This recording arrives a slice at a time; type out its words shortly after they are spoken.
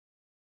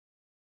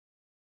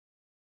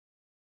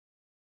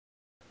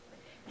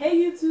Hey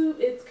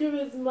YouTube, it's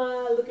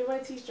Kharyzma. Look at my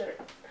t-shirt.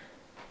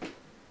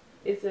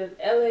 It says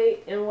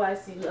LA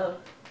NYC love.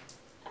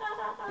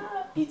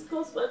 East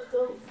Coast, West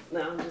Coast.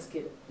 No, I'm just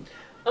kidding.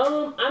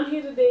 I'm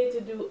here today to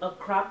do a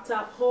crop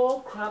top haul.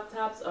 Crop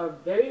tops are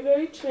very,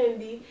 very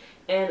trendy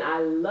and I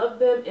love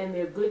them, and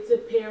they're good to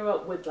pair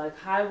up with like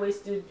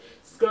high-waisted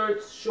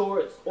skirts,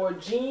 shorts, or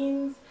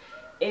jeans.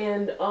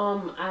 And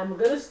I'm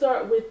gonna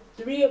start with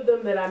 3 of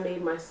them that I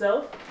made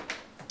myself.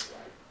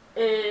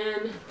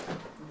 And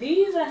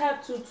these I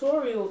have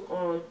tutorials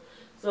on,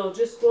 so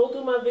just scroll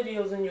through my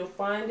videos and you'll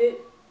find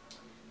it.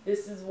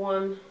 This is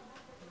one,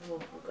 I don't know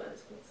if you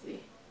guys can see.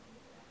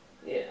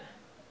 Yeah.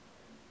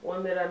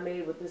 One that I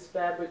made with this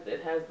fabric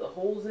that has the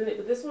holes in it,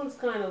 but this one's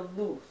kind of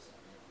loose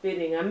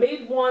fitting. I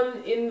made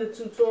one in the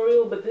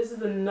tutorial, but this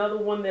is another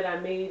one that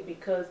I made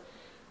because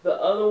the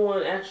other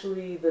one,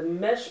 actually the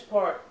mesh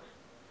part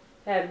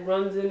had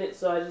runs in it,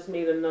 so I just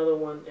made another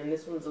one, and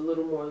this one's a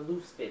little more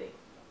loose fitting.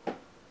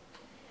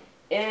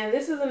 And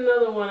this is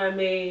another one I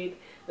made,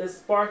 the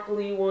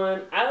sparkly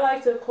one. I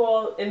like to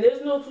call, and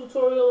there's no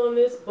tutorial on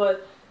this,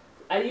 but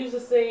I use the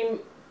same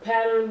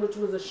pattern, which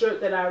was a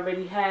shirt that I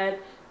already had,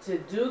 to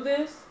do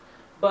this.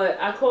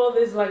 But I call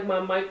this like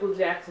my Michael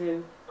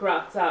Jackson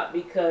crop top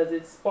because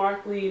it's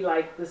sparkly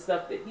like the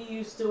stuff that he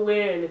used to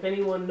wear. And if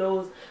anyone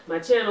knows my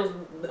channels,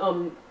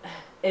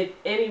 if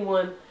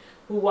anyone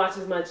who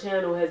watches my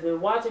channel has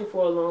been watching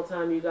for a long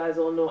time, you guys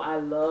all know I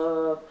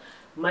love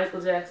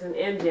Michael Jackson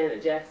and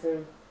Janet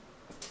Jackson.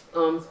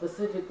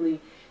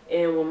 Specifically,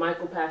 and when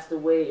Michael passed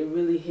away, it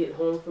really hit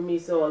home for me.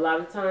 So a lot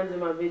of times in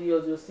my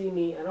videos you'll see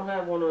me, I don't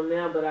have one on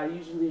now, but I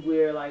usually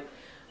wear like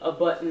a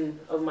button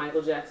of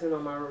Michael Jackson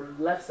on my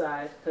left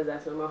side because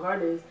that's where my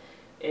heart is.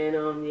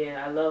 And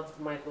yeah, I love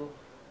Michael,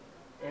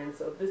 and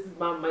so this is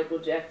my Michael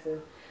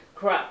Jackson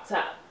crop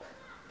top,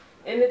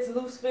 and it's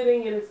loose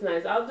fitting and it's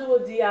nice. I'll do a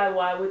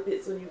DIY with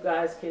it so you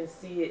guys can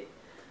see it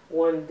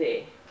one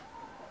day.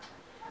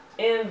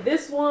 And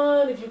this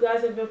one, if you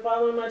guys have been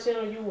following my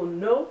channel, you will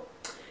know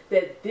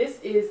that this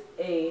is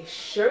a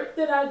shirt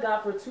that I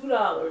got for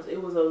 $2.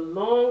 It was a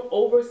long,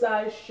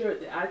 oversized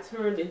shirt that I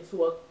turned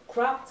into a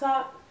crop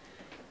top.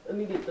 Let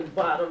me get the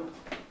bottom.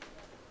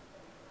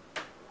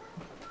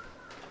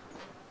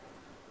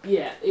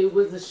 Yeah, it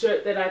was a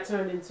shirt that I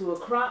turned into a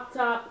crop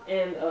top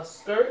and a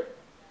skirt.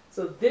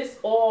 So this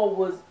all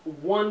was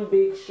one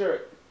big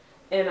shirt.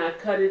 And I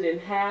cut it in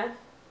half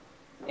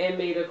and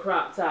made a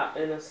crop top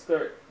and a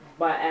skirt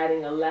by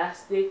adding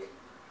elastic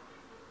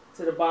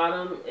to the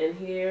bottom and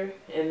here,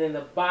 and then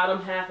the bottom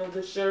half of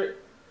the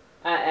shirt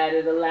I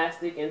added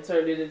elastic and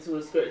turned it into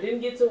a skirt.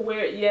 Didn't get to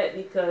wear it yet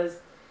because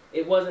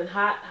it wasn't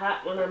hot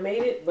when I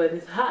made it, but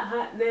it's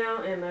hot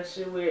now, and I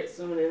should wear it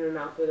soon in an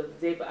outfit of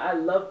the day. But I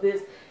love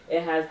this.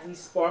 It has these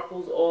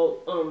sparkles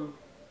all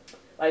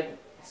like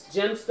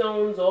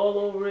gemstones all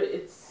over it.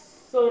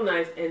 It's so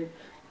nice, and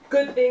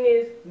good thing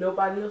is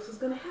nobody else is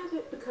gonna have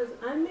it because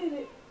I made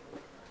it.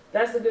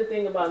 That's the good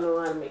thing about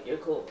knowing how to make your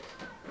clothes.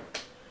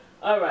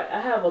 Alright,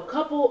 I have a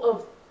couple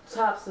of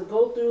tops to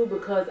go through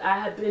because I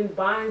have been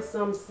buying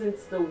some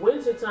since the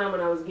winter time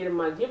when I was getting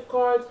my gift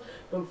cards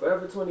from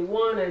Forever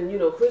 21 and, you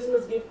know,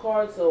 Christmas gift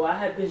cards. So I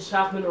had been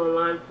shopping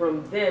online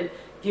from then,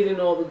 getting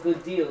all the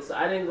good deals. So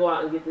I didn't go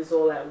out and get this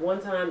all at one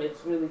time.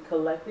 It's really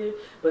collective.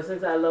 But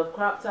since I love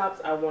crop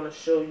tops, I want to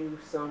show you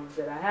some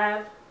that I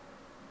have.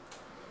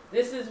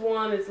 This is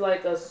one, it's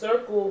like a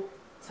circle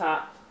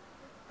top.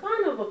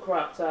 Kind of a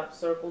crop top,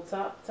 circle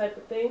top type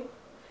of thing.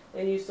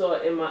 And you saw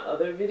it in my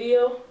other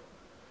video.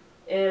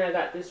 And I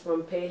got this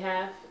from Pay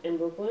Half in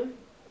Brooklyn.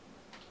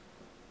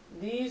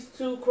 These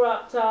 2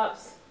 crop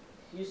tops,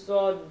 you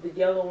saw the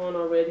yellow one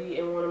already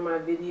in one of my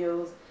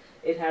videos.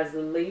 It has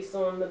the lace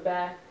on the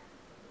back.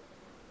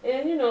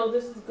 And you know,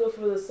 this is good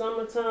for the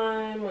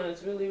summertime when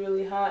it's really,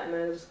 really hot. And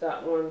I just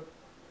got one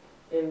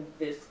in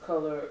this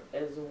color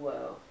as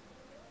well.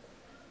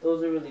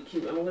 Those are really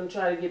cute. I'm going to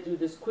try to get through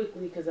this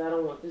quickly because I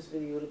don't want this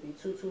video to be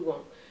too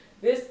long.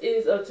 This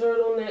is a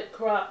turtleneck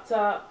crop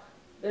top.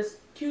 That's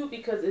cute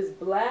because it's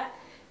black,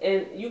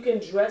 and you can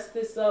dress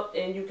this up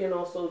and you can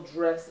also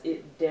dress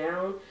it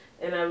down,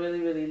 and I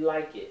really, really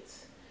like it.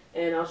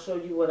 And I'll show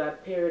you what I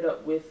paired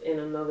up with in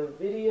another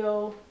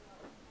video.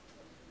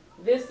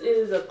 This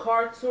is a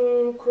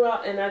cartoon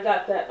crop, and I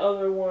got that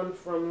other one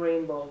from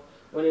Rainbow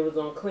when it was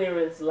on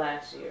clearance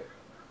last year.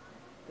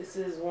 This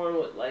is one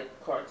with like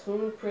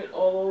cartoon print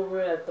all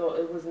over it. I thought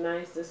it was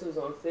nice. This was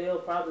on sale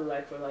probably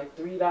like for like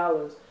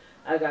 $3.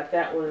 I got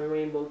that one in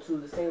Rainbow too.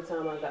 The same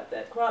time I got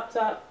that crop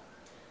top.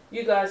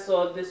 You guys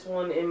saw this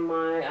one in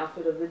my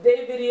outfit of the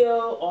day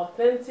video.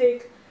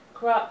 Authentic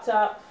crop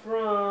top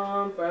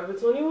from Forever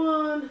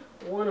 21.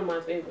 One of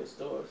my favorite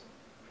stores.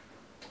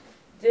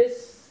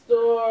 This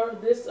store,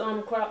 this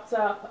crop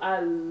top, I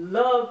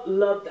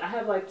love. I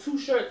have like 2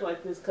 shirts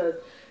like this because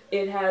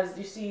it has,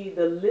 you see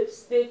the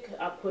lipstick,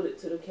 I'll put it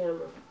to the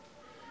camera.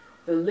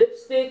 The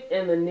lipstick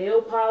and the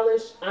nail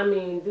polish, I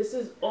mean, this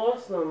is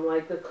awesome.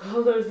 Like the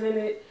colors in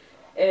it,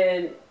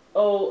 and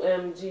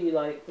OMG,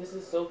 like this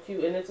is so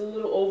cute. And it's a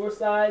little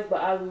oversized,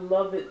 but I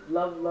love it,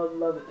 love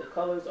it. The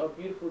colors are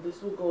beautiful.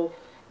 This will go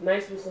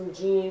Nice with some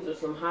jeans or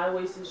some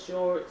high-waisted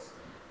shorts.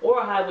 Or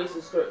a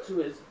high-waisted skirt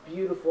too. It's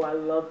beautiful. I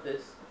love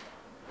this.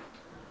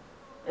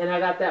 And I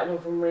got that one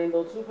from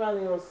Rainbow too,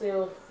 probably on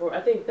sale for,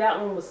 I think that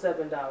one was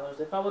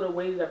 $7. If I would have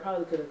waited, I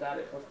probably could have got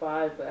it for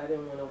 $5, but I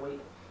didn't want to wait.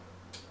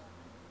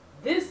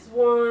 This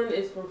one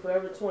is from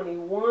Forever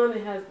 21.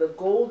 It has the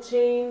gold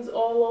chains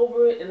all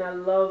over it, and I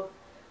love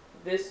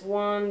this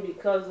one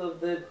because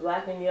of the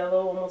black and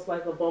yellow, almost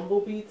like a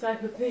bumblebee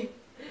type of thing.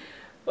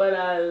 But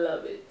I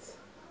love it.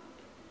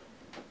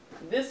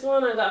 This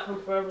one I got from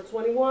Forever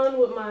 21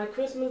 with my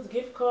Christmas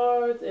gift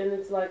cards, and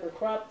it's like a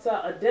crop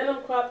top, a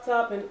denim crop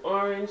top in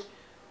orange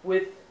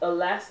with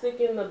elastic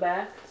in the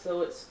back,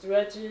 so it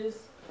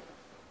stretches,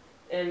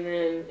 and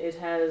then it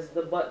has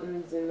the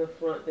buttons in the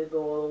front that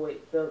go all the way,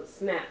 the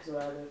snaps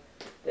rather,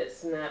 that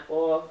snap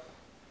off,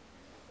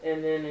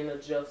 and then an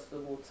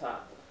adjustable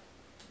top.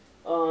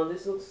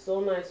 This looks so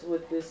nice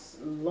with this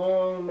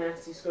long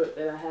maxi skirt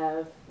that I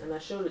have, and I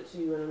showed it to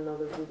you in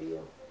another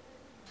video.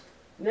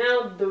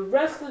 Now the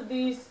rest of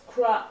these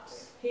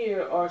crops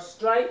here are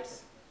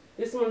stripes.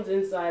 This one's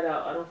inside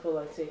out. I don't feel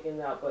like taking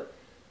it out, but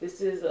this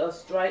is a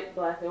stripe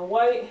black and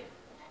white.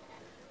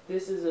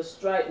 This is a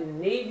stripe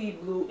navy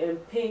blue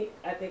and pink.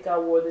 I think I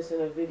wore this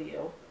in a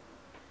video.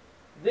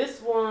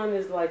 This one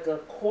is like a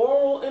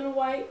coral and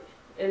white,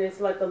 and it's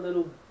like a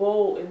little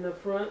bow in the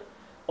front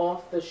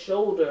off the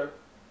shoulder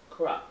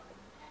crop.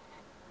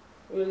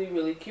 Really,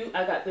 really cute.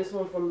 I got this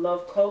one from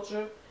Love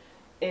Culture,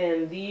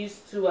 and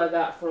these two I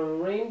got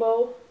from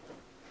Rainbow.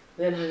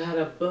 Then I got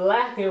a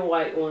black and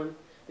white one.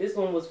 This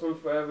one was from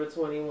Forever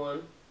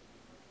 21.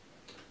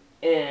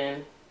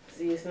 And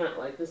see, it's not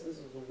like this. This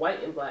was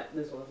white and black.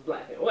 This one's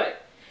black and white.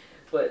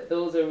 But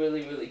those are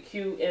really, really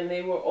cute. And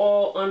they were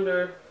all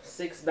under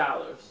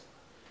 $6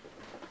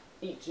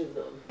 each of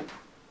them.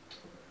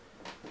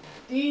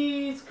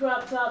 These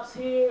crop tops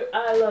here,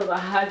 I love.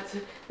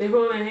 They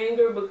were on a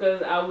hanger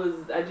because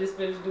I just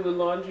finished doing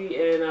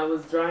laundry and I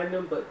was drying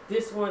them. But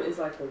this one is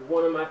like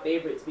one of my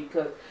favorites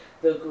because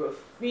the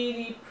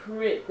graffiti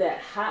print, that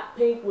hot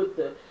pink with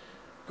the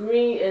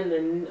green and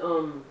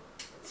the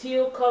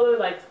teal color,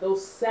 like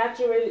those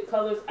saturated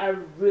colors, I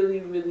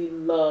really, really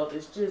love.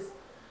 It's just,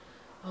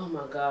 oh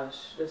my gosh,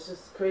 that's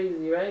just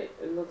crazy, right?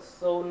 It looks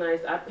so nice.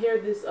 I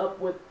paired this up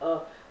with a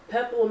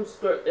peplum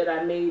skirt that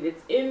I made.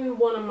 It's in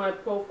one of my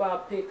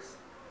profile pics.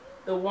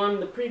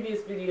 The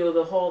previous video,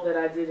 the haul that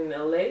I did in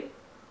LA.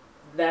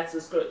 That's the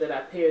skirt that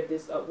I paired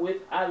this up with.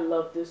 I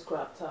love this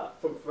crop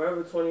top from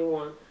Forever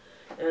 21.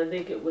 And I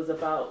think it was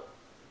about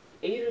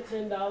 $8 or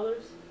 $10.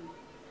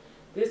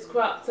 This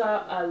crop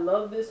top, I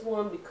love this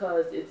one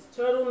because it's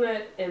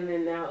turtleneck and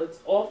then now it's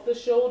off the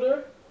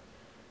shoulder.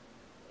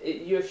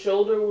 Your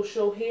shoulder will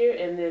show here,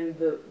 and then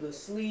the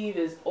sleeve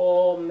is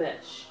all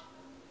mesh.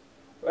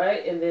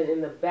 Right? And then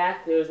in the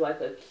back there's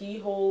like a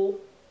keyhole.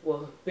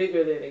 Well,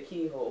 bigger than a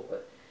keyhole,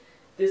 but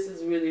this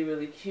is really,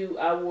 really cute.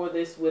 I wore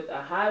this with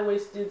a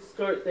high-waisted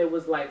skirt that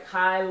was like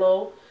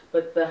high-low,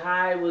 but the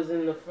high was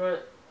in the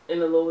front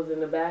and the low was in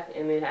the back,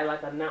 and it had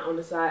like a knot on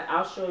the side.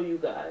 I'll show you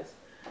guys.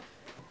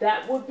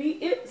 That would be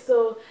it.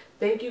 So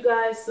thank you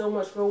guys so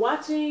much for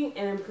watching,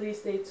 and please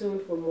stay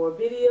tuned for more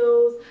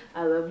videos.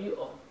 I love you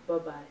all.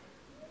 Bye-bye.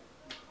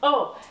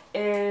 Oh,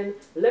 and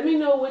let me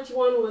know which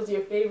one was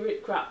your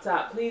favorite crop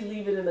top. Please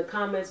leave it in the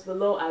comments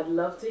below. I'd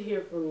love to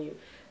hear from you.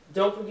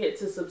 Don't forget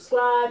to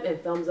subscribe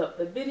and thumbs up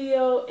the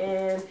video,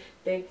 and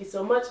thank you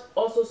so much.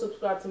 Also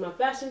subscribe to my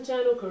fashion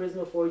channel,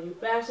 Kharyzma For You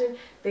Fashion.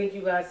 Thank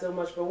you guys so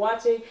much for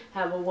watching.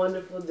 Have a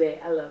wonderful day.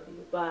 I love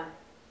you. Bye.